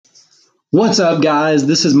What's up, guys?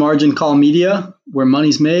 This is Margin Call Media, where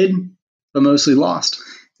money's made, but mostly lost.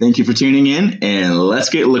 Thank you for tuning in, and let's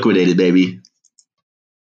get liquidated, baby.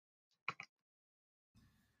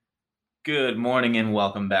 Good morning and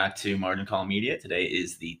welcome back to Margin Call Media. Today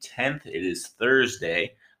is the 10th. It is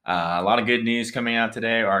Thursday. A lot of good news coming out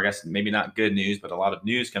today, or I guess maybe not good news, but a lot of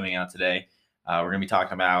news coming out today. We're going to be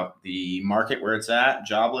talking about the market, where it's at,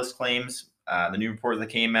 jobless claims, the new report that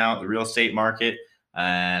came out, the real estate market,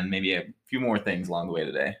 and maybe a few more things along the way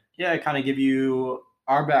today. Yeah, kind of give you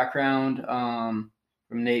our background from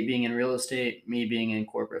Nate being in real estate, me being in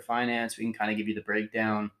corporate finance. We can kind of give you the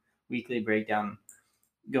breakdown, weekly breakdown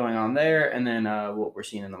going on there, and then what we're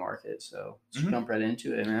seeing in the market. So let's jump right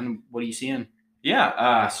into it, man. What are you seeing?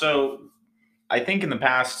 Yeah, so I think in the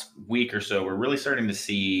past week or so, we're really starting to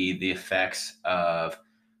see the effects of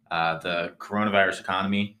the coronavirus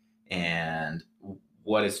economy and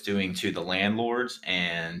what it's doing to the landlords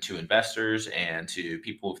and to investors and to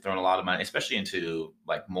people who've thrown a lot of money, especially into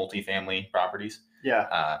like multifamily properties.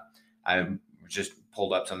 Yeah. I just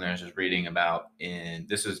pulled up something I was just reading about, and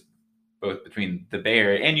this is both between the Bay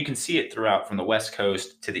Area, and you can see it throughout from the West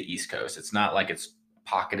Coast to the East Coast. It's not like it's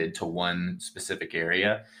pocketed to one specific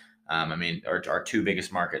area. I mean, our two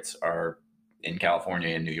biggest markets are in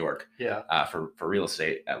California and New York. Yeah. For real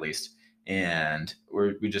estate, at least. And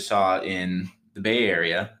we just saw in the Bay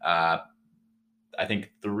Area, I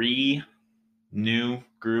think 3 new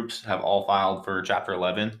groups have all filed for Chapter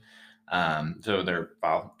 11. So they're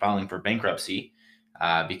filing for bankruptcy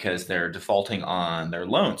because they're defaulting on their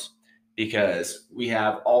loans. Because we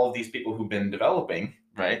have all of these people who've been developing,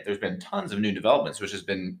 right? There's been tons of new developments, which has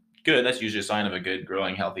been good. That's usually a sign of a good,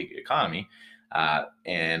 growing, healthy economy.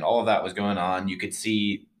 And all of that was going on. You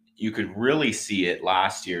could really see it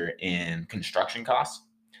last year in construction costs.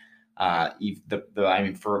 I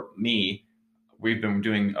mean, for me, we've been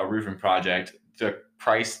doing a roofing project. The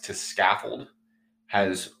price to scaffold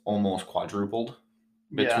has almost quadrupled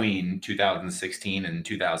between 2016 and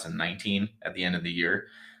 2019 at the end of the year.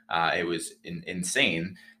 It was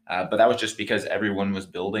insane. But that was just because everyone was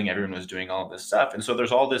building, everyone was doing all this stuff. And so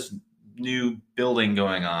there's all this new building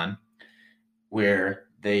going on where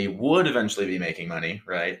they would eventually be making money,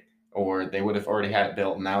 right? Or they would have already had it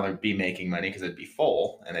built, and now they'd be making money because it'd be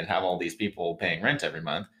full, and they'd have all these people paying rent every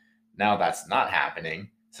month. Now that's not happening.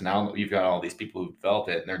 So now you've got all these people who developed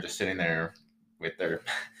it, and they're just sitting there with their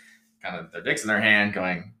kind of their dicks in their hand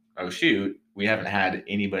going, oh, shoot, we haven't had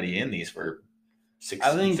anybody in these for 6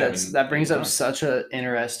 I think that brings up months. such a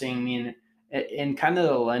interesting, I mean, in kind of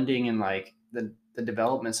the lending and like the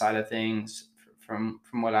development side of things from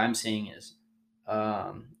what I'm seeing is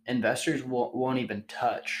investors won't even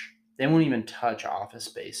touch. They won't even touch office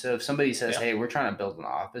space. So if somebody says, hey, we're trying to build an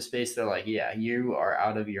office space, they're like, yeah, you are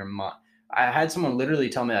out of your mind. I had someone literally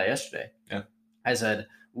tell me that yesterday. Yeah. I said,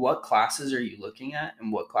 what classes are you looking at,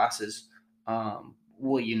 and what classes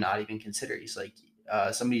will you not even consider? He's like,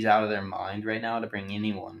 somebody's out of their mind right now to bring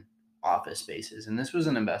anyone office spaces. And this was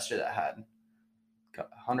an investor that had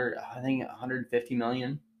 150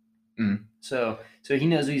 million. Mm. So he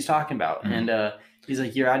knows what he's talking about. Mm. And he's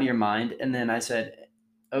like, you're out of your mind. And then I said,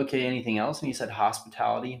 okay, anything else? And he said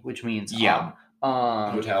hospitality, which means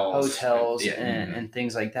hotels and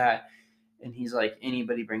things like that. And he's like,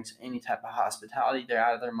 anybody brings any type of hospitality, they're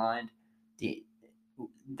out of their mind.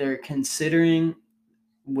 They're considering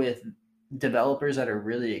with developers that are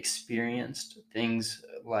really experienced things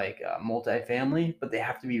like multifamily, but they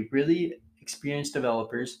have to be really experienced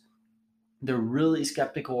developers. They're really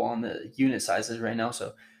skeptical on the unit sizes right now.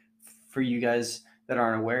 So for you guys that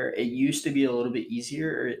aren't aware, it used to be a little bit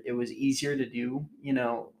easier. It was easier to do,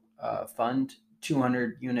 fund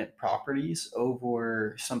 200 unit properties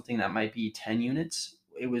over something that might be 10 units.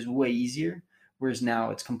 It was way easier. Whereas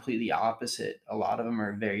now it's completely opposite. A lot of them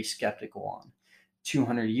are very skeptical on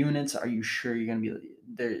 200 units. Are you sure you're going to be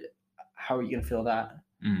there? How are you going to fill that?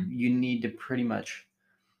 You need to pretty much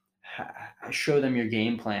show them your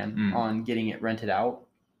game plan on getting it rented out.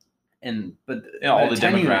 But all the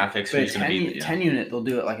demographics. But 10 unit, they'll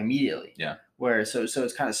do it like immediately. Yeah. So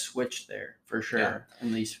it's kind of switched there for sure. Yeah. At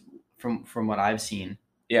least from what I've seen.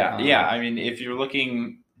 Yeah. I mean, if you're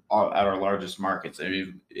looking at our largest markets,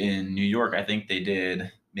 in New York, I think they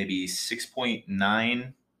did maybe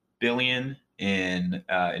 6.9 billion in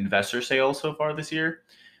investor sales so far this year,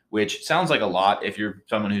 which sounds like a lot. If you're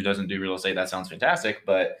someone who doesn't do real estate, that sounds fantastic.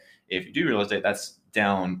 But if you do real estate, that's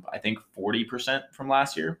down, I think, 40% from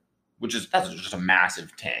last year, that's just a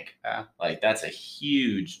massive tank. Like that's a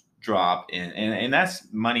huge drop and that's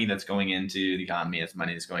money that's going into the economy. It's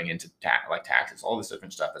money that's going into taxes, all this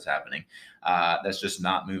different stuff that's happening. That's just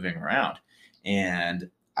not moving around. And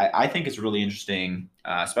I think it's really interesting,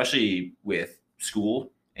 especially with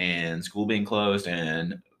school and school being closed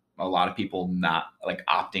and a lot of people not like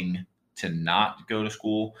opting to not go to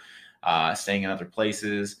school, staying in other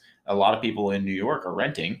places. A lot of people in New York are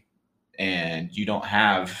renting, and you don't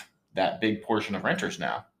have that big portion of renters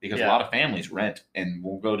now because a Yeah. lot of families rent and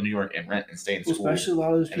will go to New York and rent and stay in Well, school. especially a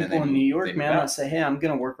lot of those and then people they in New move- York, they move man, out. that say, "Hey, I'm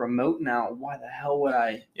going to work remote now. Why the hell would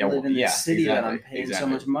I Yeah, live in this yeah, city that I'm exactly, paying so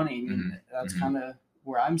exactly. much money?" I mean, Mhm, that's mhm. kind of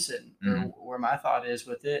where I'm sitting, or Mhm. where my thought is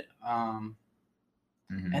with it. Mhm.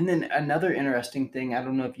 And then another interesting thing, I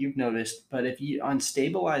don't know if you've noticed, but if you on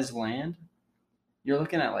stabilized land, you're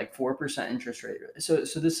looking at like 4% interest rate. So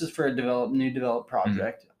this is for a new developed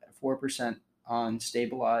project, 4% on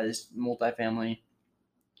stabilized multifamily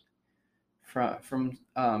from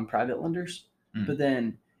private lenders. Mhm. But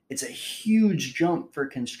then it's a huge jump for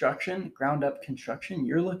construction, ground up construction.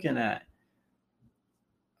 You're looking at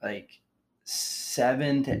like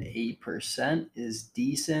 7 to 8% is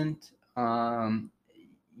decent.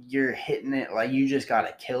 You're hitting it like you just got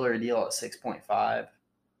a killer deal at 6.5,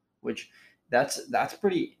 which that's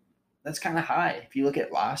kind of high if you look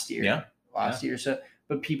at last year. Yeah. Year. So,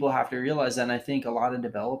 but people have to realize that. And I think a lot of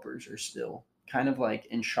developers are still kind of like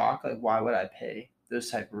in shock. Like, why would I pay those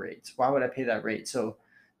type of rates? Why would I pay that rate? So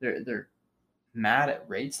they're mad at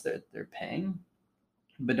rates that they're paying,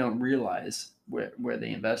 but don't realize where the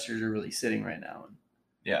investors are really sitting right now.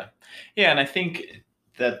 Yeah, and I think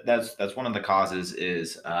that's one of the causes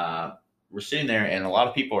is we're sitting there, and a lot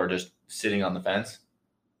of people are just sitting on the fence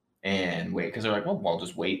and wait because they're like, well, I'll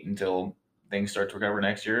just wait until things start to recover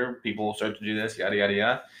next year. People start to do this, yada yada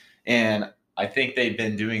yada, and I think they've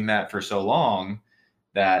been doing that for so long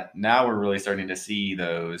that now we're really starting to see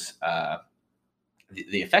those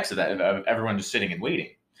the effects of that of everyone just sitting and waiting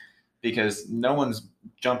because no one's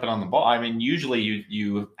jumping on the ball. I mean, usually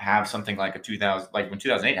you have something like a 2000, like when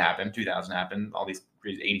 2008 happened, 2000 happened, all these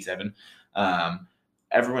 87.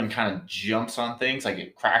 Everyone kind of jumps on things, like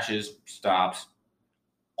it crashes, stops,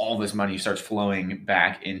 all this money starts flowing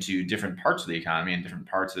back into different parts of the economy and different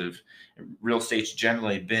parts of real estate's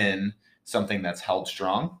generally been something that's held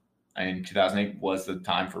strong. I mean, 2008 was the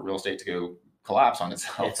time for real estate to go collapse on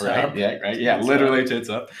itself, It's right? up. Yeah, right. Yeah, It's literally tits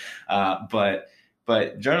up.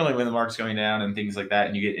 But generally, when the market's going down and things like that,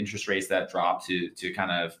 and you get interest rates that drop to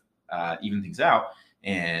kind of even things out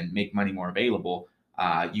and make money more available,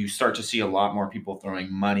 you start to see a lot more people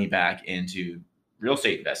throwing money back into real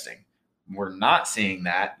estate investing. We're not seeing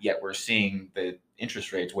that yet. We're seeing the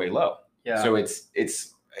interest rates way low. Yeah. So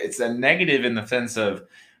it's a negative in the sense of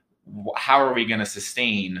how are we going to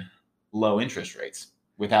sustain low interest rates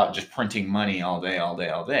without just printing money all day. I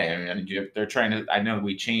mean, they're trying to. I know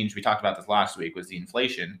we talked about this last week. Was the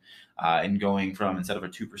inflation and going from instead of a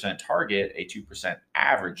 2% target, a 2%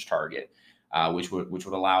 average target, which would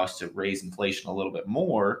allow us to raise inflation a little bit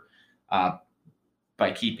more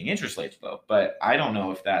by keeping interest rates low. But I don't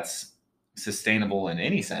know if that's sustainable in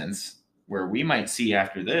any sense. Where we might see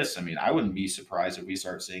after this, I mean, I wouldn't be surprised if we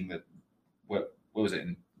start seeing that. What was it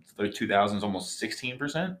in the 2000s? Almost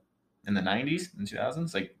 16%. In the 90s and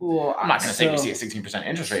 2000s, like Well, I'm not going to say we see a 16%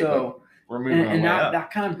 interest rate, but we're moving and our way up. that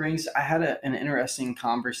kind of brings. I had an interesting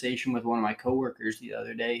conversation with one of my coworkers the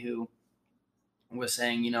other day who was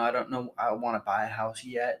saying, I don't know, I want to buy a house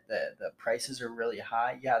yet. The prices are really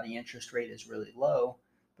high. Yeah, the interest rate is really low,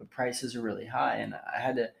 but prices are really high, and I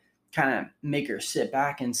had to kind of make her sit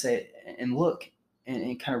back and say and look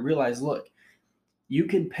and kind of realize, look, you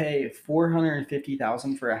could pay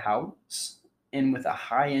 $450,000 for a house, and with a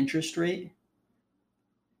high interest rate,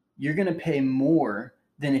 you're going to pay more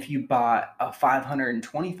than if you bought a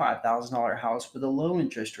 $525,000 house with a low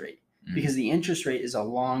interest rate, because the interest rate is a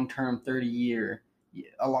long-term 30-year.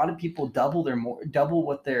 A lot of people double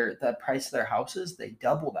what the price of their house is. They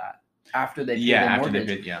double that after they pay their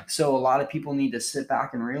mortgage. So a lot of people need to sit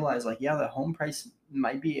back and realize, like, yeah, the home price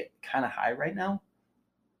might be kind of high right now.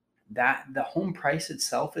 That the home price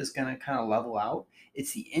itself is going to kind of level out.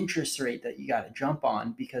 It's the interest rate that you got to jump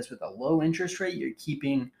on, because with a low interest rate, you're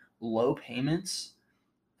keeping low payments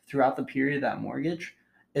throughout the period of that mortgage,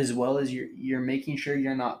 as well as you're making sure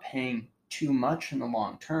you're not paying too much in the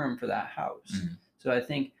long term for that house. Mm-hmm. So I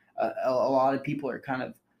think a lot of people are kind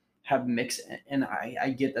of have mixed, and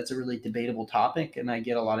I get that's a really debatable topic, and I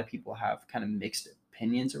get a lot of people have kind of mixed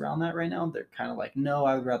opinions around that right now. They're kind of like, no,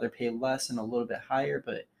 I would rather pay less and a little bit higher,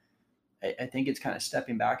 but I think it's kind of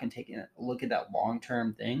stepping back and taking a look at that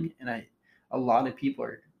long-term thing. And a lot of people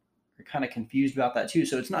are kind of confused about that too.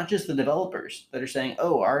 So it's not just the developers that are saying,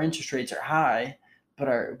 oh, our interest rates are high,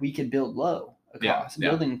 but we could build low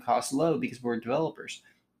building costs low because we're developers.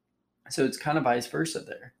 So it's kind of vice versa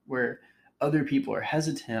there, where other people are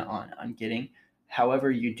hesitant on getting.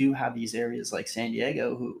 However, you do have these areas like San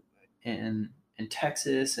Diego, who in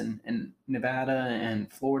Texas and Nevada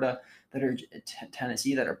and Florida that are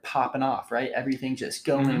Tennessee that are popping off, right? Everything just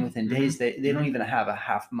going within days. They don't even have a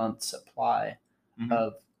half month supply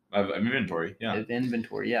of inventory. Yeah. Of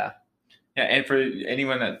inventory. Yeah. Yeah. And for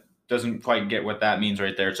anyone that doesn't quite get what that means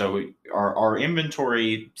right there. So our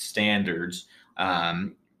inventory standards,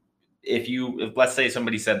 if let's say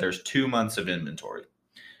somebody said there's 2 months of inventory,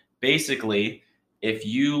 basically, if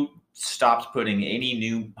you stopped putting any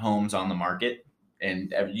new homes on the market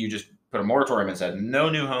and you just put a moratorium and said no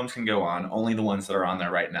new homes can go on, only the ones that are on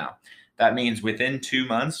there right now, that means within 2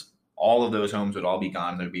 months, all of those homes would all be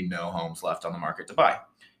gone. There'd be no homes left on the market to buy.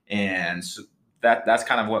 And so that's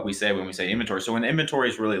kind of what we say when we say inventory. So when inventory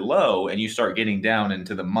is really low and you start getting down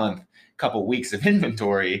into the month, couple weeks of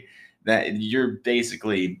inventory, that you're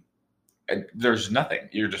basically, there's nothing.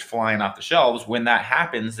 You're just flying off the shelves. When that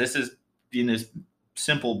happens, this is in this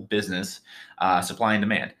simple business, supply and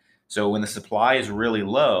demand. So when the supply is really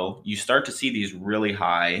low, you start to see these really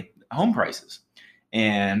high home prices.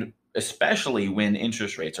 And especially when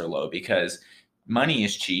interest rates are low, because money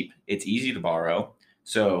is cheap, it's easy to borrow.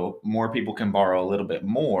 So more people can borrow a little bit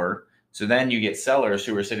more. So then you get sellers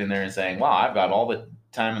who are sitting there and saying, wow, I've got all the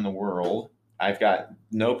time in the world. I've got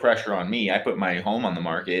no pressure on me. I put my home on the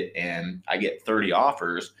market and I get 30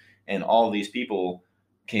 offers, and all these people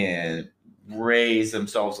can raise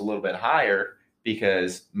themselves a little bit higher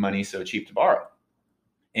because money's so cheap to borrow.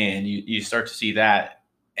 And you start to see that,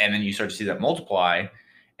 and then you start to see that multiply,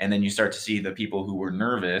 and then you start to see the people who were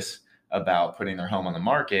nervous about putting their home on the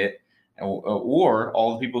market, or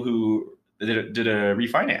all the people who did a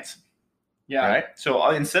refinance. Yeah. Right. So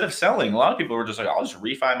instead of selling, a lot of people were just like, I'll just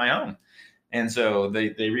refi my home. And so they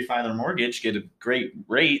refi their mortgage, get a great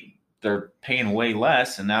rate. They're paying way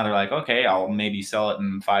less. And now they're like, okay, I'll maybe sell it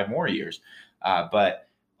in 5 more years. But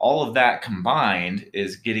all of that combined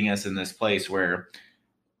is getting us in this place where,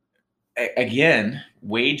 again,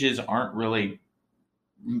 wages aren't really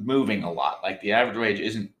moving a lot. Like the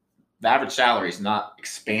average salary is not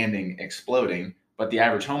expanding, exploding, but the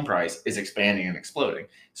average home price is expanding and exploding.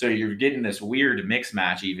 So you're getting this weird mix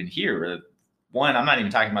match even here. Where one, I'm not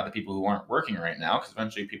even talking about the people who aren't working right now, because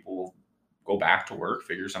eventually people will go back to work,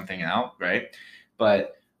 figure something out, right?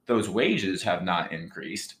 But those wages have not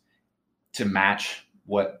increased to match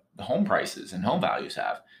what the home prices and home values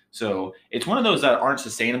have. So it's one of those that aren't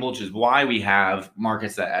sustainable, which is why we have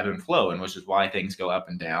markets that ebb and flow, and which is why things go up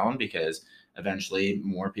and down, because eventually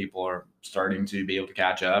more people are starting to be able to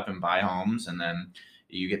catch up and buy homes. And then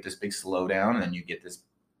you get this big slowdown, and then you get this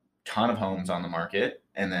ton of homes on the market.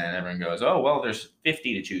 And then everyone goes, oh, well, there's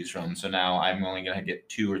 50 to choose from. So now I'm only going to get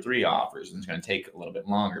 2 or 3 offers, and it's going to take a little bit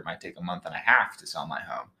longer. It might take a month and a half to sell my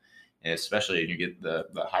home, especially when you get the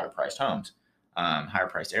higher priced homes, higher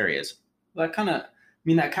priced areas. That kind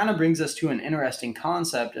of brings us to an interesting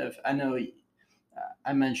concept of, I know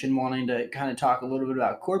I mentioned wanting to kind of talk a little bit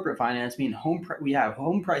about corporate finance. I mean, we have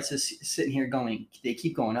home prices sitting here going, they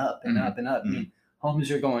keep going up and up and up. I mean,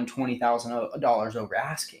 homes are going $20,000 over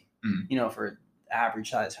asking, for average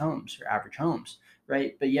size homes or average homes,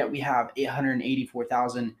 right? But yet we have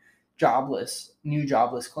 884,000 new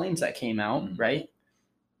jobless claims that came out, right?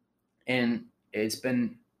 And it's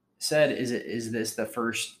been said, is this the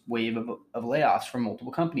first wave of layoffs from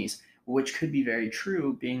multiple companies, which could be very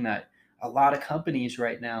true, being that a lot of companies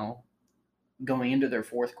right now going into their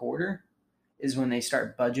fourth quarter is when they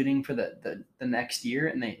start budgeting for the next year.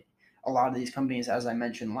 And a lot of these companies, as I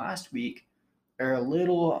mentioned last week, are a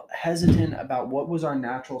little hesitant about what was our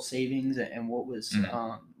natural savings and what was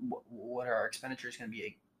what are our expenditures going to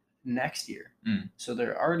be next year. So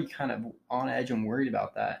they're already kind of on edge and worried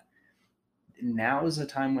about that. Now is the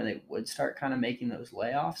time when they would start kind of making those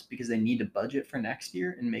layoffs, because they need to budget for next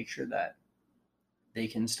year and make sure that they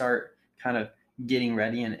can start kind of getting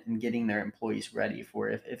ready and getting their employees ready for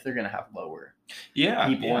if they're going to have lower people. Yeah,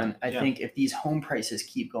 and I think if these home prices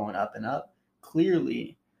keep going up and up,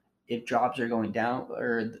 clearly if jobs are going down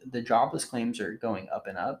or the jobless claims are going up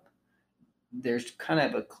and up, there's kind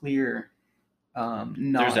of a clear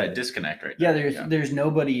there's that disconnect right there. Yeah, there's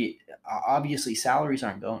nobody. Obviously salaries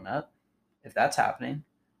aren't going up. If that's happening,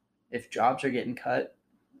 if jobs are getting cut,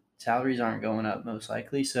 salaries aren't going up most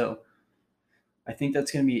likely. So I think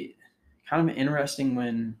that's going to be kind of interesting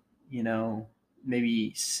when,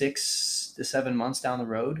 maybe 6 to 7 months down the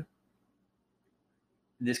road,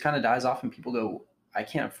 this kind of dies off and people go, I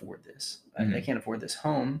can't afford this. I can't afford this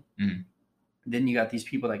home. Then you got these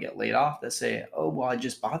people that get laid off that say, oh, well, I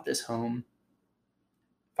just bought this home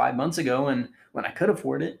 5 months ago and when I could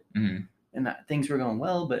afford it and that things were going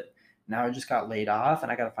well, but now I just got laid off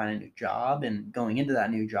and I got to find a new job. And going into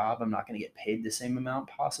that new job, I'm not going to get paid the same amount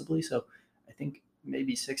possibly. So I think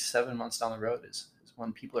maybe 6-7 months down the road is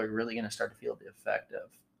when people are really going to start to feel the effect of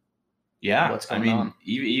what's going on.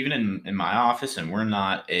 Even in my office, and we're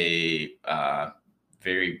not a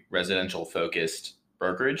very residential focused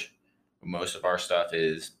brokerage. Most of our stuff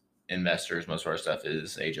is investors. Most of our stuff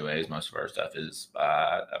is HOAs. Most of our stuff is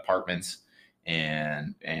apartments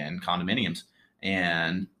and condominiums.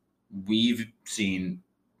 And we've seen,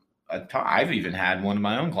 I've even had one of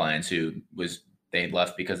my own clients who they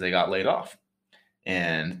left because they got laid off.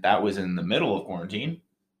 And that was in the middle of quarantine,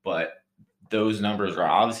 but those numbers are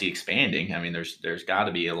obviously expanding. I mean, there's got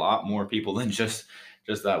to be a lot more people than just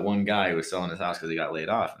that one guy who was selling his house because he got laid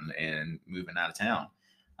off and moving out of town.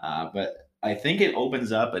 But I think it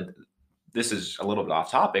opens up this is a little bit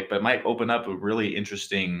off topic, but it might open up a really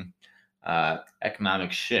interesting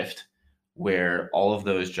economic shift where all of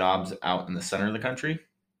those jobs out in the center of the country,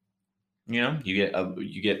 you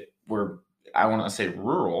get where, I want to say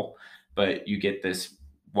rural, but you get this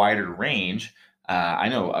wider range. I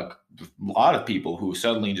know a lot of people who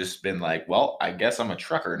suddenly just been like, well, I guess I'm a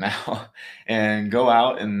trucker now, and go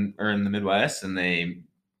out or in the Midwest, and they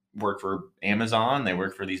work for Amazon. They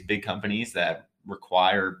work for these big companies that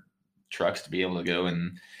require trucks to be able to go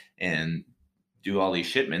and do all these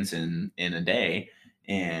shipments in a day.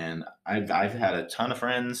 And I've had a ton of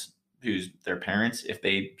friends their parents, if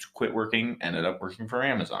they quit working, ended up working for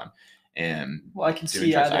Amazon. And well, I can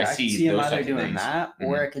see them either doing that,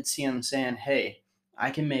 or I could see them saying, "Hey, I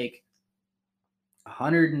can make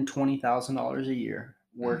 $120,000 a year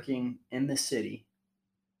working in the city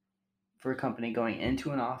for a company, going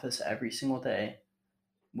into an office every single day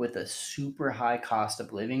with a super high cost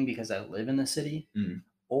of living because I live in the city."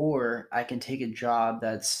 Or I can take a job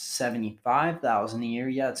that's $75,000 a year.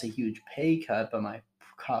 Yeah, it's a huge pay cut, but my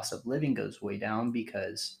cost of living goes way down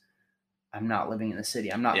because I'm not living in the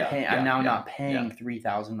city. I'm not paying. I'm now not paying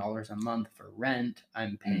 $3,000 a month for rent.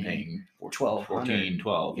 I'm paying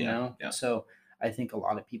 $1,200. You know. Yeah. So I think a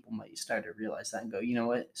lot of people might start to realize that and go, you know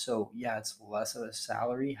what? So yeah, it's less of a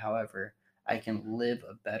salary. However, I can live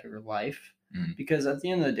a better life because at the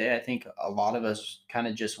end of the day, I think a lot of us kind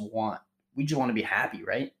of just want to be happy,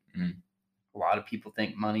 right? A lot of people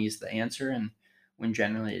think money is the answer, and when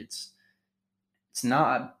generally it's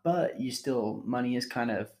not. But money is kind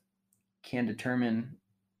of can determine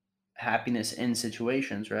happiness in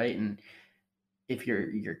situations, right? And if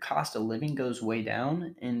your cost of living goes way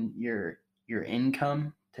down and your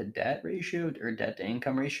income to debt ratio or debt to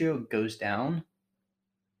income ratio goes down,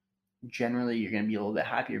 generally you're going to be a little bit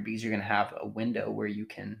happier because you're going to have a window where you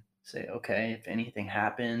can say, okay, if anything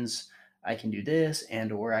happens, I can do this,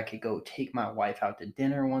 or I could go take my wife out to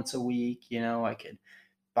dinner once a week. I could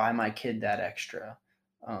buy my kid that extra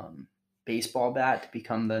baseball bat to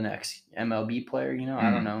become the next MLB player.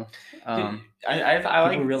 I don't know. I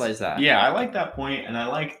like realize that. Yeah, I like that point, and I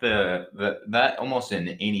like that almost in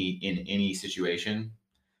any situation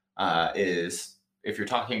is if you're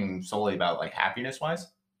talking solely about like happiness wise.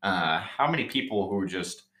 How many people who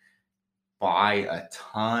just buy a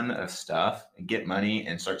ton of stuff and get money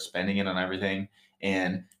and start spending it on everything,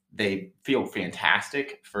 and they feel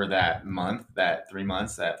fantastic for that month, that 3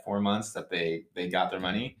 months, that 4 months that they got their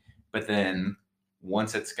money. But then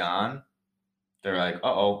once it's gone, they're like,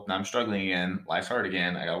 uh-oh, I'm struggling again. Life's hard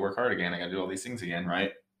again. I got to work hard again. I got to do all these things again.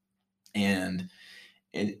 Right. And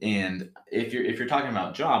if you're talking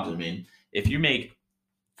about jobs, I mean, if you make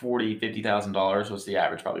 $50,000, what's the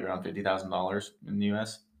average? Probably around $50,000 in the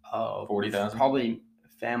US. Oh, 40,000. Probably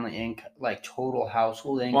family income, like total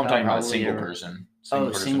household income. Well, I'm talking about a single person.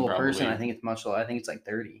 Single person. I think it's much lower. I think it's like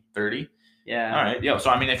 30. 30? Yeah. All right. Yeah. So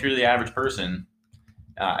I mean, if you're the average person,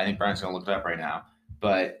 I think Brian's gonna look it up right now.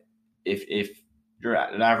 But if you're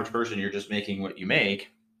an average person, you're just making what you make.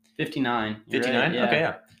 59. 59. Right, yeah. Okay.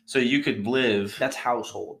 Yeah. So you could live. That's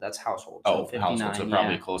household. So 59, household. So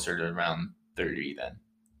probably closer to around 30 then.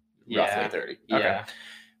 Yeah. Roughly 30. Yeah. Okay.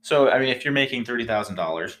 So I mean, if you're making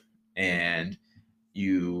 $30,000 and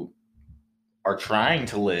you are trying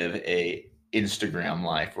to live a Instagram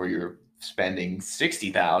life where you're spending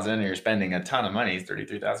 $60,000 and you're spending a ton of money,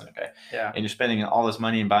 $33,000, okay. Yeah. And you're spending all this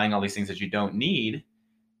money and buying all these things that you don't need,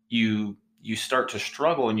 you start to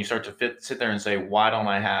struggle and you start to sit there and say, why don't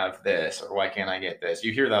I have this? Or why can't I get this?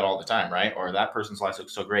 You hear that all the time, right? Or that person's life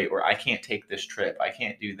looks so great, or I can't take this trip. I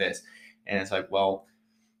can't do this. And it's like, well,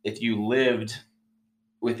 if you lived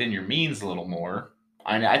within your means a little more,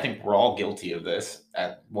 I think we're all guilty of this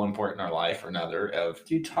at one point in our life or another.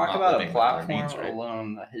 Dude, talk about a platform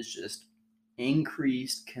alone that has just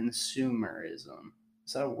increased consumerism.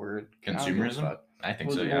 Is that a word? Consumerism? I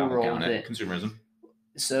think so. We'll Yeah, I'll roll count with it. it. Consumerism.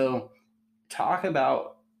 So talk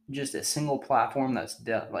about just a single platform that's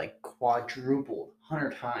like quadrupled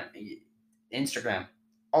 100 times. Instagram,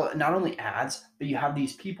 not only ads, but you have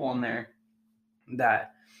these people on there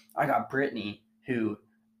that I got Brittany, who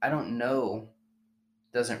I don't know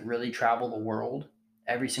doesn't really travel the world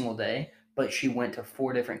every single day, but she went to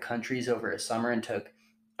 4 different countries over a summer and took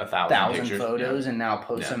 1,000 1,000 pictures. photos and now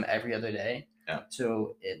posts Yeah. them every other day. Yeah.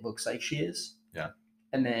 So it looks like she is. Yeah.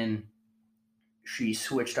 And then she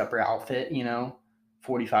switched up her outfit,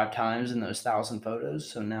 45 times in those 1,000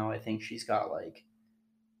 photos. So now I think she's got like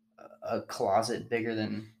a closet bigger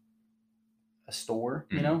than a store,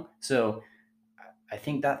 So I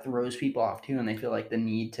think that throws people off too, and they feel like the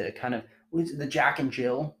need to kind of was the Jack and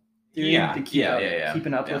Jill theory Yeah, to keep yeah.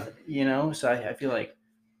 keeping up with, So I feel like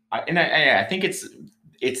I think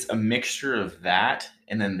it's a mixture of that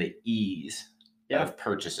and then the ease Yeah. of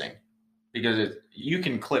purchasing, because you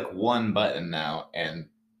can click one button now and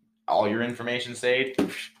all your information saved.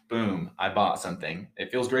 Boom! I bought something.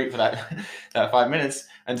 It feels great for that 5 minutes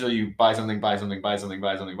until you buy something.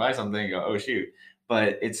 You go, oh shoot!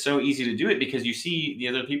 But it's so easy to do it because you see the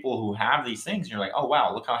other people who have these things, and you're like, oh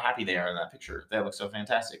wow, look how happy they are in that picture. They look so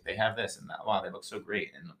fantastic. They have this and that. Wow, they look so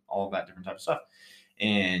great, and all of that different type of stuff.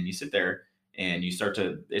 And you sit there and you start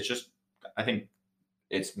to. It's just, I think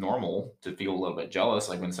it's normal to feel a little bit jealous,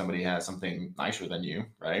 like when somebody has something nicer than you,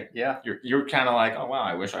 right? Yeah. You're kind of like, oh wow,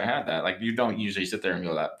 I wish I had that. Like, you don't usually sit there and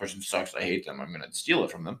go, that person sucks, I hate them, I'm gonna steal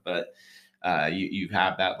it from them. But you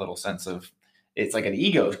have that little sense of, it's like an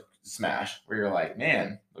ego smash where you're like,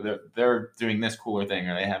 man, they're doing this cooler thing,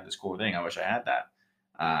 or they have this cooler thing, I wish I had that.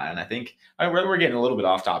 And I think we're getting a little bit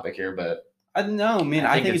off topic here, but I don't know, man.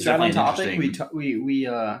 I think it's right on topic.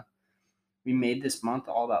 We made this month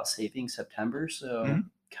all about saving September, so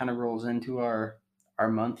kind of rolls into our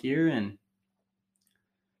month here, and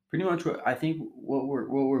pretty much what I think what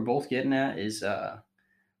we're both getting at is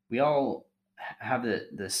we all have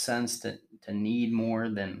the sense to need more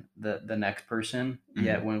than the next person.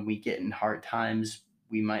 Yet when we get in hard times,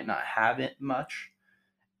 we might not have it much.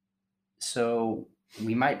 So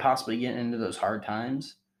we might possibly get into those hard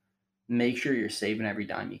times. Make sure you're saving every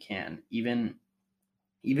dime you can, even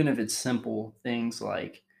if it's simple things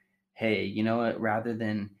like, hey, you know what, rather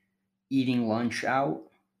than eating lunch out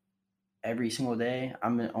every single day,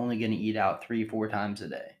 I'm only going to eat out 3-4 times a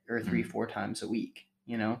day, or 3-4 times a week.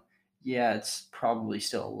 Yeah, it's probably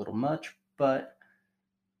still a little much, but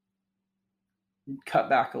cut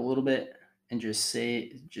back a little bit and just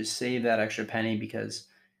save that extra penny, because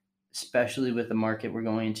especially with the market we're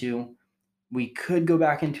going into, we could go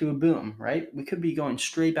back into a boom, right? We could be going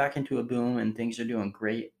straight back into a boom and things are doing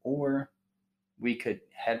great, or we could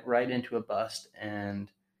head right into a bust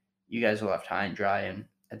and you guys are left high and dry. And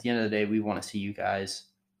at the end of the day, we want to see you guys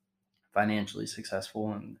financially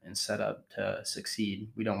successful and set up to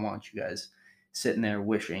succeed. We don't want you guys sitting there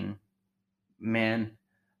wishing, man,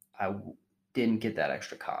 I didn't get that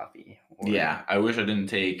extra coffee. Yeah, I wish I didn't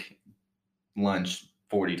take lunch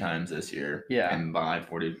 40 times this year and buy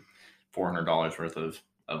 $400 worth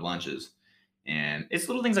of lunches. And it's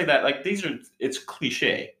little things like that. Like, it's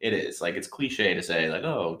cliche. It is like, it's cliche to say like,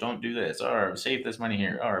 oh, don't do this, or save this money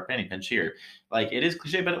here, or a penny pinch here. Like, it is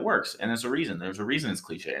cliche, but it works. And there's a reason it's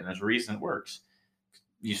cliche, and there's a reason it works.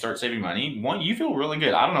 You start saving money. One, you feel really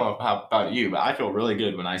good. I don't know how about you, but I feel really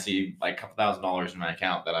good when I see like a couple $1,000s in my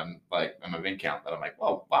account that I'm like, in my bank account, that I'm like,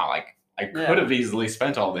 well, wow, like I could have easily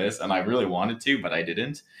spent all this, and I really wanted to, but I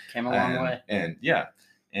didn't. Came a long way. And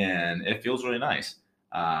and it feels really nice.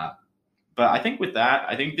 But I think with that,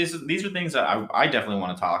 I think these are things that I definitely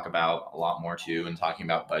want to talk about a lot more too, and talking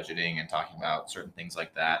about budgeting and talking about certain things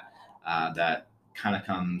like that. That kind of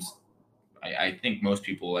comes. I think most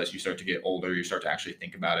people, as you start to get older, you start to actually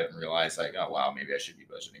think about it and realize like, oh wow, maybe I should be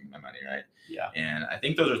budgeting my money, right? Yeah. And I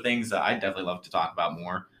think those are things that I definitely love to talk about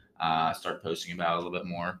more. Start posting about a little bit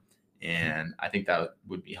more. And I think that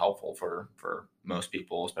would be helpful for most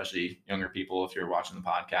people, especially younger people. If you're watching the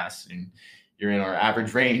podcast and you're in our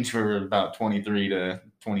average range for about 23 to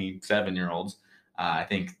 27-year-olds, I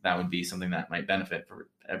think that would be something that might benefit for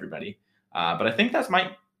everybody. But I think that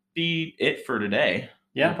might be it for today.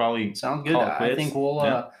 Yeah, we'll probably sounds good. I think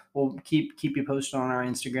we'll keep you posted on our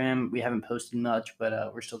Instagram. We haven't posted much,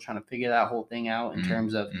 but we're still trying to figure that whole thing out in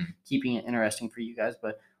terms of keeping it interesting for you guys.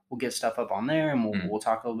 But we'll get stuff up on there, and we'll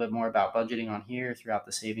talk a little bit more about budgeting on here throughout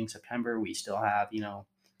the Saving September. We still have a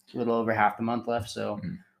little over half the month left, so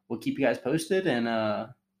we'll keep you guys posted. And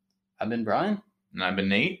I've been Brian, and I've been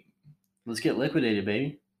Nate. Let's get liquidated,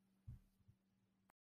 baby.